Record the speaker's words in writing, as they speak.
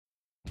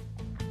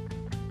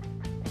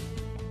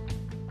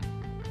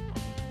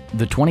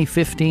The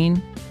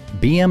 2015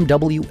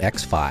 BMW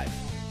X5.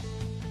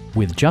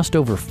 With just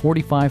over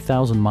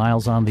 45,000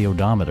 miles on the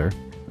odometer,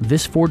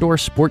 this four-door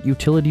sport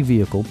utility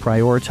vehicle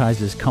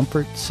prioritizes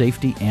comfort,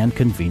 safety, and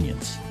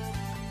convenience.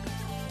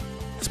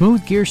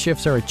 Smooth gear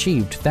shifts are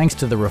achieved thanks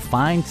to the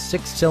refined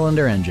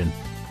six-cylinder engine,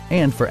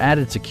 and for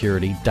added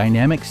security,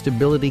 dynamic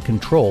stability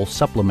control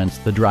supplements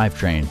the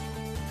drivetrain.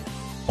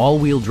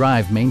 All-wheel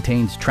drive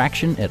maintains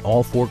traction at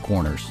all four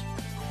corners.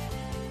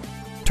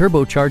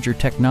 Turbocharger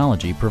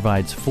technology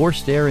provides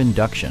forced air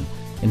induction,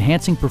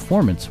 enhancing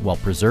performance while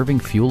preserving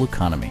fuel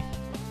economy.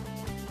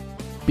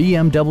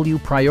 BMW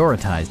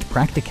prioritized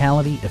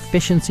practicality,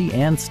 efficiency,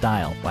 and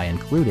style by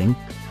including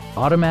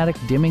automatic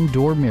dimming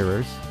door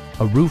mirrors,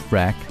 a roof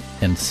rack,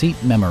 and seat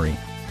memory.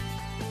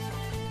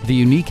 The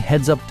unique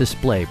heads-up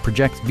display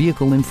projects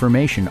vehicle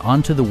information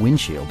onto the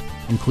windshield,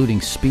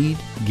 including speed,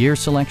 gear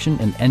selection,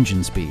 and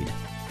engine speed.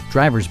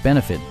 Drivers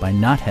benefit by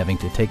not having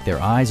to take their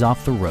eyes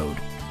off the road.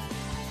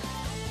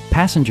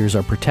 Passengers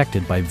are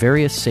protected by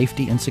various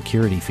safety and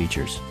security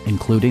features,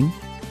 including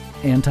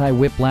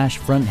anti-whiplash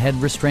front head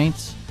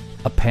restraints,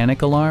 a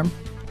panic alarm,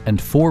 and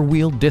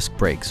four-wheel disc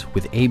brakes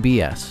with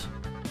ABS.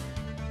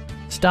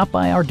 Stop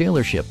by our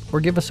dealership or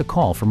give us a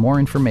call for more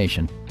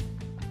information.